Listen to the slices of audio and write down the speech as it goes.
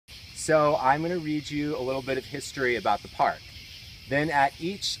So I'm going to read you a little bit of history about the park. Then at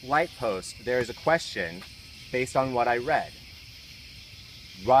each light post, there is a question based on what I read.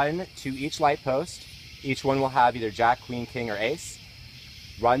 Run to each light post. Each one will have either Jack, Queen, King, or Ace.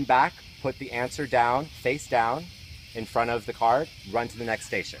 Run back, put the answer down, face down, in front of the card, run to the next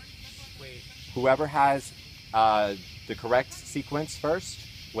station. Wait. Whoever has the correct sequence first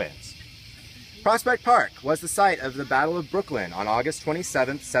wins. Prospect Park was the site of the Battle of Brooklyn on August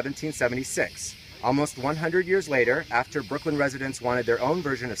 27, 1776. Almost 100 years later, after Brooklyn residents wanted their own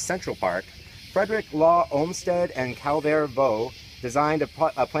version of Central Park, Frederick Law Olmsted and Calvert Vaux designed a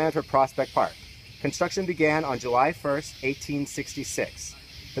plan for Prospect Park. Construction began on July 1st, 1866.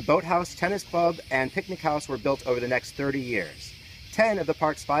 The boathouse, tennis club, and picnic house were built over the next 30 years. 10 of the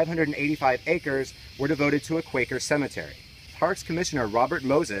park's 585 acres were devoted to a Quaker cemetery. Parks Commissioner Robert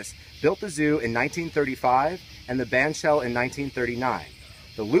Moses built the zoo in 1935 and the bandshell in 1939.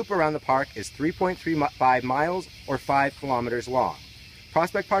 The loop around the park is 3.35 miles or 5 kilometers long.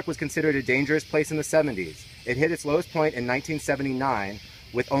 Prospect Park was considered a dangerous place in the 70s. It hit its lowest point in 1979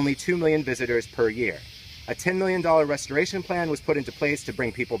 with only 2 million visitors per year. A $10 million restoration plan was put into place to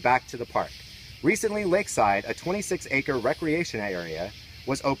bring people back to the park. Recently, Lakeside, a 26-acre recreation area,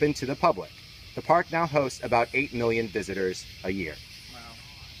 was opened to the public. The park now hosts about 8 million visitors a year.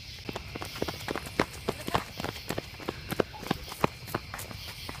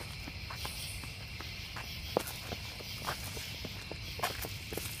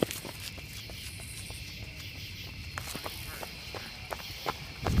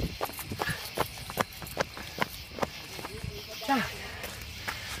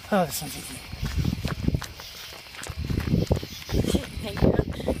 Oh, this one's easy. Thank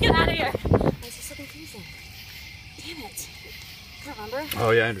you. Get out of here. Why is this so confusing? Damn it. I don't remember.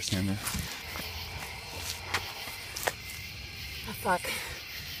 Oh yeah, I understand that. Oh, fuck.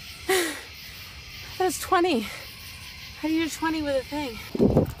 That was 20. How do you do 20 with a thing?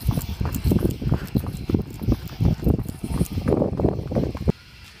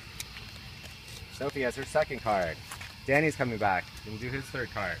 Sophie has her second card. Danny's coming back. He'll do his third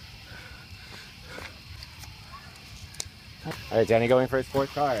card. All right, Danny going for his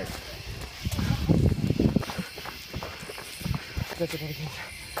fourth card. That's a good game.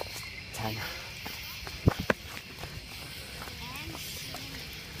 10.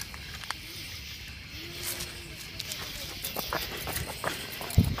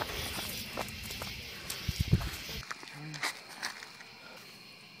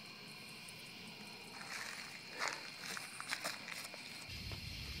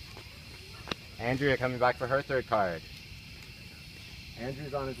 Andrea coming back for her third card.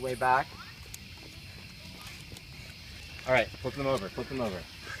 Andrew's on his way back. All right, flip them over, flip them over.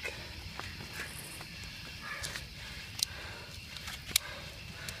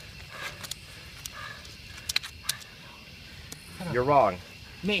 You're wrong.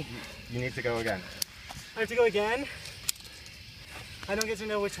 Me. You need to go again. I have to go again? I don't get to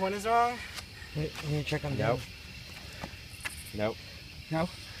know which one is wrong? You need to check on Nope. Nope. No?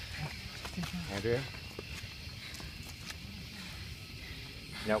 Andrea?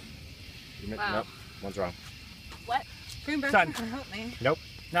 Nope. Wow. Nope. One's wrong. What? Green Done. Bertha can help me. Nope.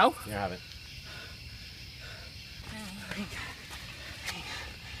 No? You haven't.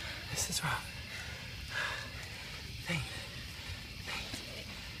 This is wrong. Thing.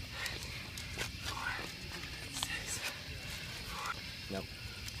 4, 6. Nope.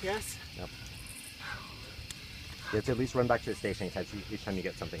 Yes? Nope. You have to at least run back to the station each time you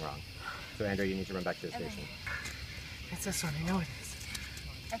get something wrong. So Andrea, you need to run back to the station. It's this one. I know it is.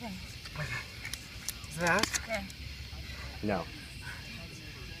 Okay. Okay. Is that? Okay. No.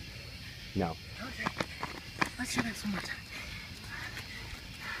 No. Okay. Let's try this one more time.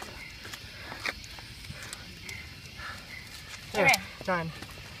 There. Okay. Done.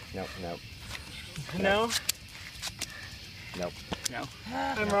 Nope. Nope. No? Nope. No.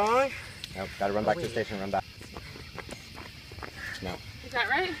 I'm wrong? Nope. Gotta run back to the station. Run back. No. Is that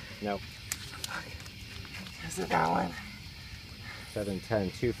right? Nope. Is it that one? 7,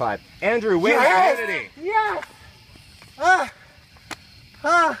 10, 2, 5. Andrew wins Yes! immunity. Yes! Ah!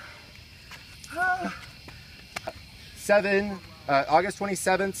 Ah! Ah! August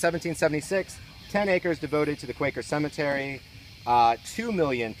 27th, 1776. 10 acres devoted to the Quaker cemetery. 2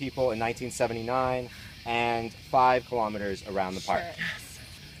 million people in 1979. And 5 kilometers around the park. Yes.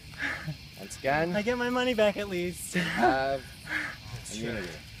 Once again, I get my money back at least. you have immunity.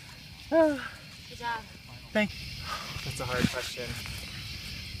 Good job. Thank you. That's a hard question.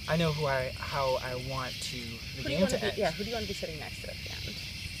 I know how I want the game to end. Yeah, who do you want to be sitting next to at the end?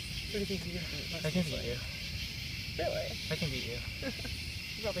 Who do you think you can beat? I can beat you. Really? I can beat you.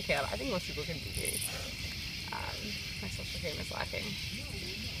 You probably can. I think most people can beat me. My social fame is lacking.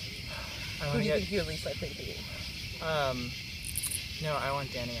 Who do you think you at least likely to beat? No, I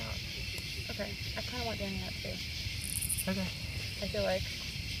want Danny out. Okay. I kind of want Danny out too. Okay. I feel like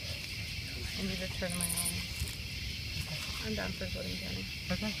I need to turn my own. I'm down for voting Danny.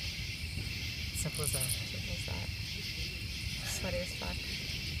 Okay. Simple as that. Simple as that. Sweaty as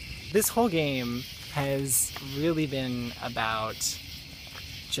fuck. This whole game has really been about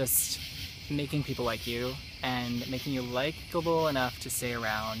just making people like you and making you likable enough to stay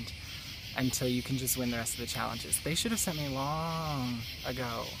around until you can just win the rest of the challenges. They should have sent me long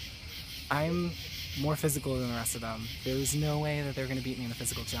ago. I'm more physical than the rest of them. There's no way that they're going to beat me in the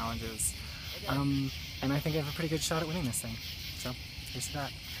physical challenges. And I think I have a pretty good shot at winning this thing. So, here's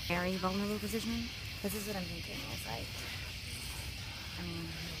that. Very vulnerable position. This is what I'm thinking. It's like, I mean,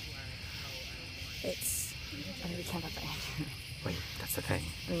 it's, I mean, we can't vote for Andrew. Wait, that's the thing.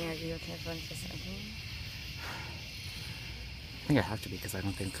 I mean, are you okay with voting for Sophie? I think I have to be because I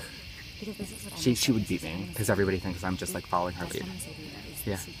don't think Because this is what she would beat me because everybody thinks I'm just like following her That's lead. what I'm saying to you, that is,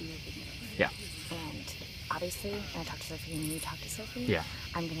 Yeah. this would be your big move. Yeah. And obviously, when I talk to Sophie and you talk to Sophie, Yeah.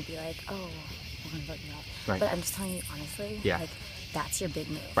 I'm going to be like, oh, we're going to vote you out. Right. But I'm just telling you honestly, Yeah. like, that's your big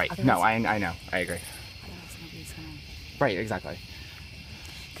move. Right. Otherwise, No, I know. I agree. Otherwise, nobody's going to. Right. Exactly.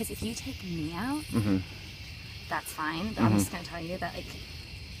 Because if you take me out, Mm-hmm. that's fine. But I'm just going to tell you that, like,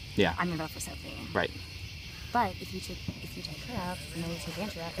 Yeah. I'm going to vote for Sophie. Right. But if you take her out, and then you take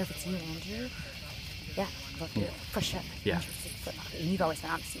Andrew out, or if it's you and Andrew, yeah, vote for you. For sure. Yeah. Andrew's a footballer. And you've always been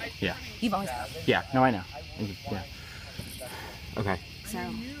honest with me. Yeah. You've always been. Yeah. No, I know. Yeah. Okay. So,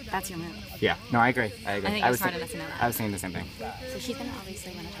 that's your move. Yeah. No, I agree. I agree. I think it's hard enough to know that. I was thinking the same thing. So she's gonna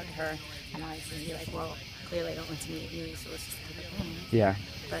obviously, when I talk to her, and obviously be like, well, clearly I don't want to meet you, so let's just have it going. Yeah.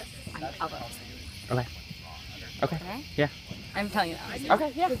 But I'll vote. Okay. Okay. Okay? Yeah. I'm telling you that.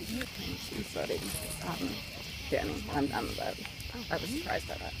 Okay. Yeah. She's voting Danny. I'm done with that. I was surprised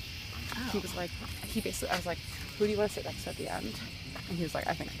by that. He was like, I was like, who do you want to sit next to at the end? And he was like,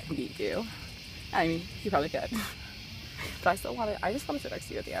 I think I can beat you. I mean, you probably could. But I just want to sit next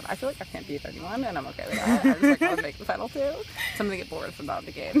to you at the end. I feel like I can't beat anyone, and I'm okay with that. I just like want to make the final two. So I'm gonna get bored if I'm not in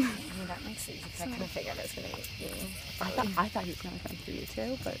the game. I mean, that makes sense, because I kind of figured it was gonna be me. I thought he was gonna come for you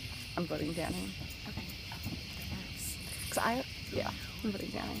too, but I'm voting Danny. Okay. Thanks. Cause I'm voting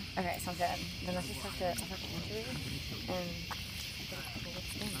Danny. Okay, sounds good. Then let's just I'll talk to Andrew, and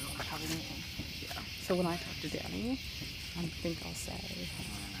what's Danny? I'll probably meet him. Yeah. So when I talk to Danny, I think I'll say,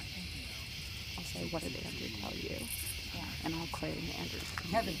 what did Andrew tell you? Yeah. And I'll claim Andrew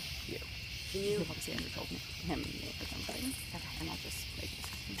told Kevin. you. You. He'll say Andrew told me, him or something. Okay. And I'll just make this.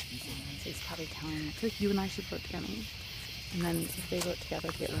 So he's probably telling, I feel like you and I should vote Danny. And then if they vote together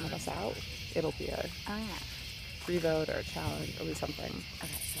to get one of us out, it'll be a Oh, yeah. free vote or a challenge. It'll be something.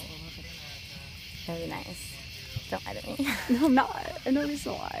 Okay, so we'll look at that. That'd be nice. Don't lie to me. No, I'm not. I know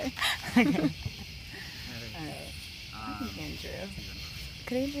reason why. Okay. Alright. I think Andrew.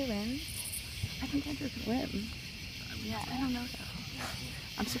 Could Andrew win? I think Andrew could win. Yeah. I don't know though.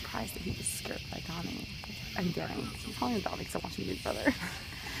 I'm surprised that he was scared by Donnie. And Danny. I'm calling him Donnie because I want him to be his brother.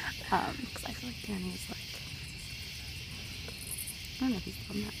 Because I feel like Danny is like, I don't know if he's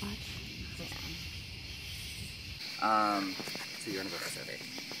done that much. Yeah. So you're gonna vote for Sophie.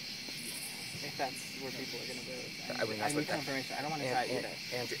 If that's where people are gonna vote. I mean, that's I need what- confirmation. I don't want to tie either.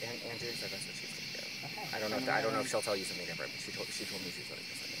 Andrew said that's what she's gonna do. Okay. I don't know if she'll tell you something different, but she told me she's voting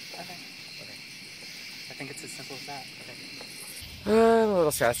for Sophie. Okay. Okay. I think it's as simple as that. Okay. I'm a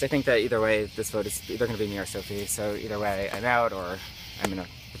little stressed. I think that either way, this vote is either going to be me or Sophie. So either way, I'm out or I'm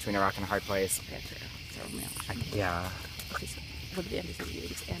between a rock and a hard place. Andrew. So, Yeah. Okay, so what did Andrew say to you?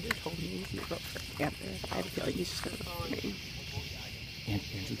 Because Andrew told me he would vote for Andrew. I had a feeling he's just going to vote for me.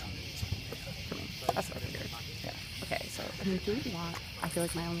 Andrew told me. For me. That's what I figured. Yeah. Okay, so I mean, who do you want? I feel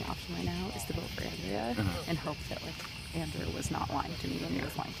like my only option right now is to vote for Andrea and hope that like Andrew was not lying to me when he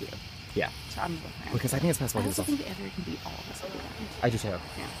was lying to you. Yeah. So I'm gonna vote for Andrew. Because I think it's possible I he was also off. think Andrew can beat all of us at the end. I do too.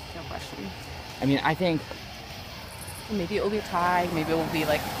 Yeah, no question. I mean, I think. Maybe it'll be a tie. Maybe it will be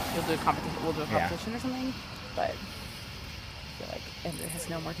like we'll do a competition. We'll do a Yeah. competition or something. But I feel like Andrew has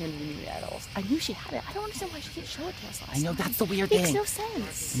no more candy than the idols. I knew she had it. I don't understand why she didn't show it to us last I know time. that's the weird It makes thing. no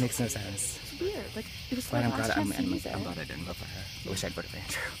sense. It makes no sense. It's weird. Like it was But like I'm last glad chance to use it. I'm glad I didn't vote for her. I wish I'd voted for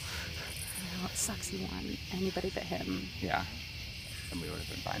Andrew. You know, it sucks he won. Anybody but him. Yeah. And we would have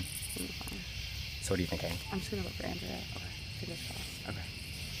been fine. Would be fine. So what are you thinking? I'm just gonna vote for Andrea. Fingers crossed. Okay.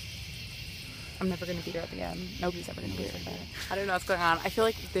 I'm never gonna beat her at the end. Nobody's ever gonna beat her. I don't know what's going on. I feel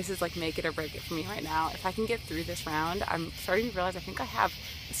like this is like make it or break it for me right now. If I can get through this round, I'm starting to realize I think I have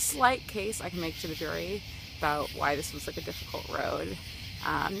a slight case I can make to the jury about why this was like a difficult road.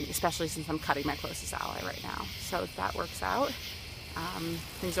 especially since I'm cutting my closest ally right now. So if that works out,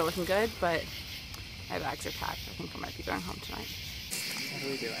 things are looking good, but my bags are packed. I think I might be going home tonight. What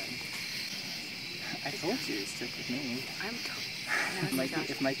are we doing? I told you, stick with me. I'm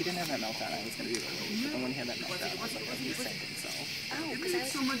If Mikey didn't have that meltdown, I was going to be relieved. But then when he had that meltdown, I was like, he's sick himself. Oh, because I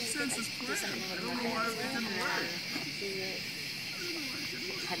was so much sense as something a little more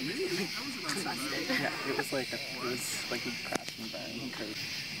Yeah, it was like he crashed and burned and could.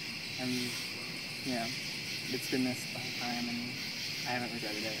 And yeah, it's been this the whole time, and I haven't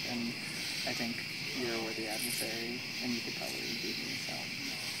regretted it. And I think you're a worthy adversary, and you could probably beat me. So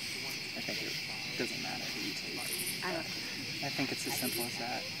I think it doesn't matter who you take. I think it's as simple as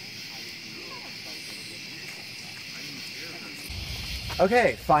that.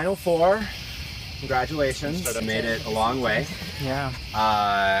 Okay, final four. Congratulations. You made it a long way.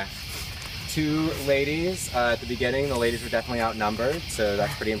 Yeah. Two ladies at the beginning. The ladies were definitely outnumbered, so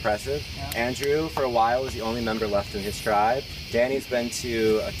that's pretty impressive. Yeah. Andrew, for a while, was the only member left in his tribe. Danny's been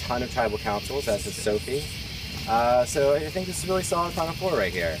to a ton of tribal councils, as has Sophie. So I think this is a really solid final four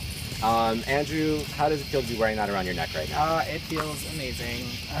right here. Andrew, how does it feel to be wearing that around your neck right now? It feels amazing.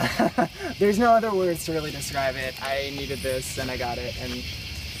 There's no other words to really describe it. I needed this, and I got it, and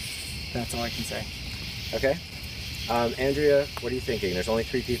that's all I can say. Okay. Andrea, what are you thinking? There's only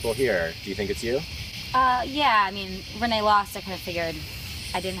 3 people here. Do you think it's you? Yeah, I mean, when I lost, I kind of figured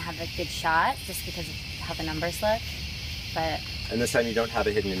I didn't have a good shot just because of how the numbers look, but... And this time you don't have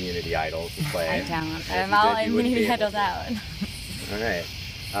a hidden immunity idol to play. I don't. If I'm you all did, you wouldn't be immunity able idled to. out. All right.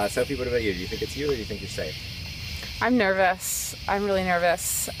 Sophie, what about you? Do you think it's you, or do you think you're safe? I'm nervous. I'm really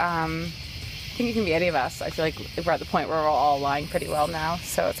nervous. I think it can be any of us. I feel like we're at the point where we're all lying pretty well now,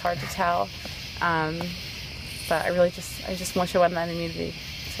 so it's hard to tell. But I just want to win that immunity.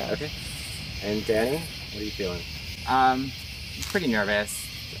 So. Okay. And Danny, what are you feeling? Pretty nervous,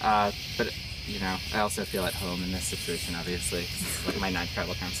 but you know, I also feel at home in this situation, obviously. It's like my 9th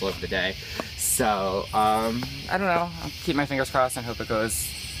tribal council of the day. So, I don't know. I'll keep my fingers crossed and hope it goes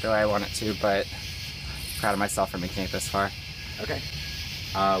the way I want it to, but proud of myself for making it this far. Okay.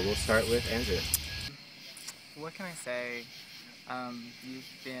 We'll start with Andrew. What can I say? You've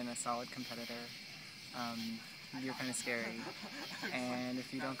been a solid competitor. You're kind of scary. And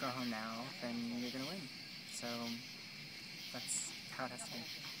if you don't go home now, then you're going to win. So that's how it has to be.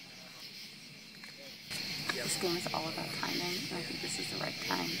 This game is all about timing, and I think this is the right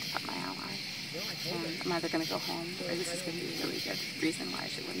time to cut my ally. And I'm either going to go home, or this is going to be a really good reason why I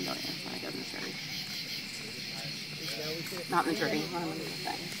should win millions when I go to the jury. Not in the jury, when I'm in the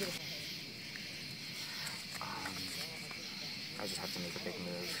thing. I just have to make a big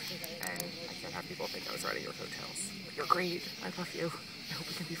move, and I can't have people think I was riding your hotels. You're great. I love you. I hope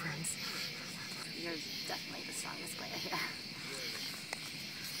we can be friends. You're definitely the strongest player here.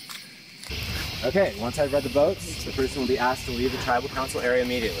 Okay, once I've read the votes, the person will be asked to leave the tribal council area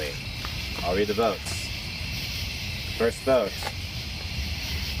immediately. I'll read the votes. First vote,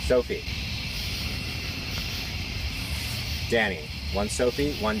 Sophie. Danny. 1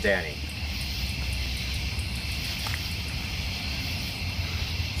 Sophie, 1 Danny.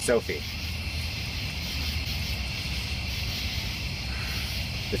 Sophie.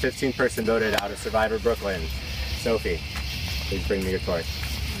 The 15th person voted out of Survivor Brooklyn. Sophie, please bring me your torch.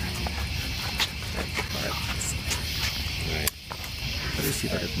 Alright. What is he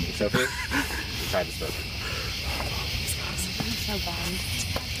better than me? Sophie, you tried this vote. I'm so bummed.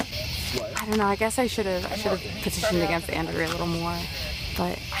 I don't know, I guess I should have petitioned against Andrea a little more.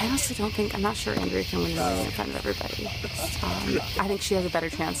 But I honestly don't think, I'm not sure Andrea can win me in front of everybody. I think she has a better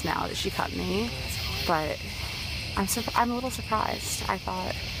chance now that she cut me. But I'm a little surprised. I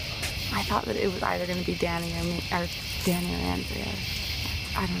thought that it was either going to be Danny or me, or Danny or Andrea.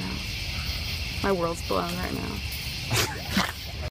 I don't know. My world's blown right now.